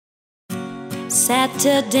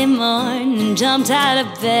Saturday morning, jumped out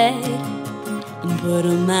of bed and put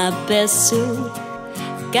on my best suit.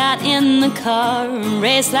 Got in the car and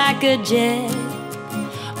raced like a jet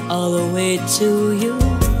all the way to you.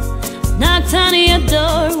 Knocked on your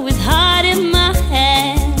door with heart in my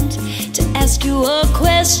hand to ask you a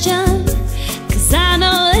question, 'cause I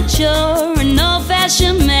know that you're an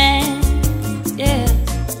old-fashioned man. Yeah.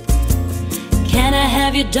 Can I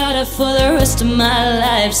have your daughter for the rest of my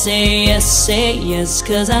life? Say yes,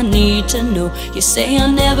 'cause I need to know. You say I'll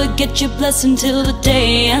never get your blessing till the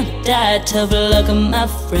day I die. Tough luck, my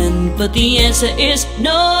friend, but the answer is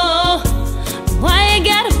no. Why you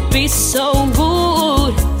gotta be so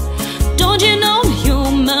rude? Don't you know I'm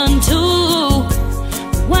human too?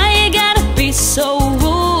 Why you gotta be so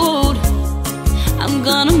rude? I'm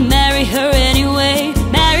gonna marry her anyway.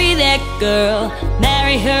 Marry that girl,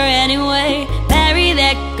 marry her anyway. Marry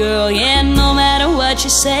that girl, yeah, no matter what you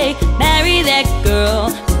say. Marry that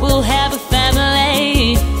girl, we'll have a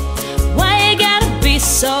family. Why you gotta be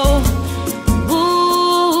so rude?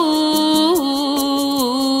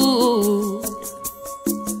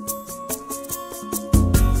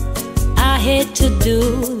 I hate to do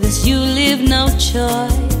this, you leave no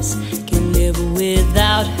choice. Can't live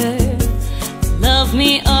without her. Love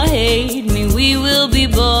me or hate me, we will be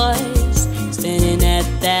boys, standing at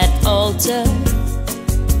that altar.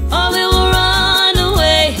 Or we will run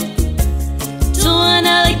away to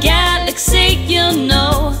another galaxy. You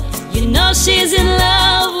know she's in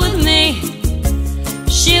love with me.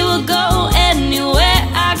 She will go anywhere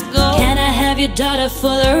I go. Can I have your daughter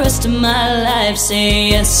for the rest of my life? Say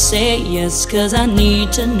yes, 'cause I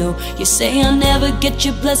need to know. You say I'll never get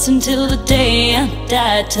your blessing till the day I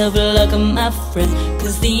die. Tough luck, my friend,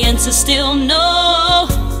 'cause the answer's still no.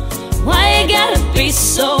 Why you gotta be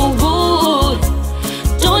so rude?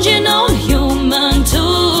 Don't you know I'm human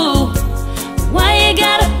too? Why you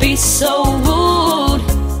gotta be so rude?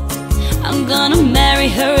 I'm gonna marry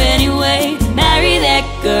her anyway. Marry that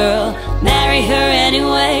girl, marry her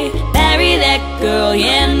anyway. Marry that girl,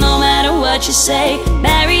 yeah, no matter what you say.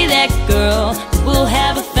 Marry that girl, we'll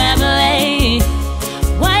have a family.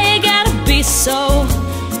 Why you gotta be so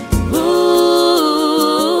rude?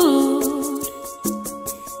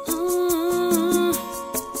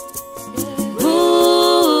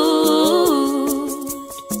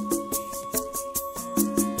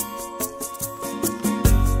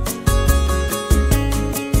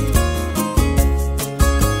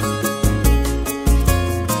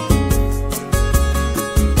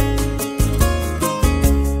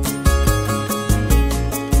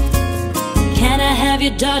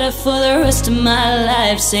 Your daughter for the rest of my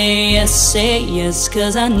life. Say yes,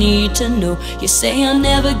 'cause I need to know. You say I'll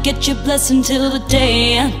never get your blessing till the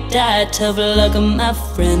day I die. Tough luck, my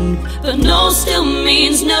friend, but no still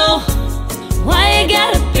means no. Why you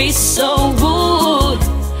gotta be so rude?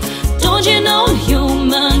 Don't you know I'm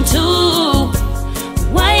human too?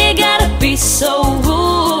 Why you gotta be so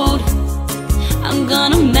rude? I'm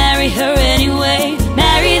gonna marry her anyway.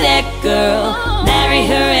 Marry that girl, marry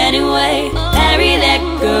her anyway. Marry that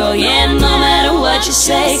girl, yeah, no matter what you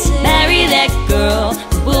say. Marry that girl,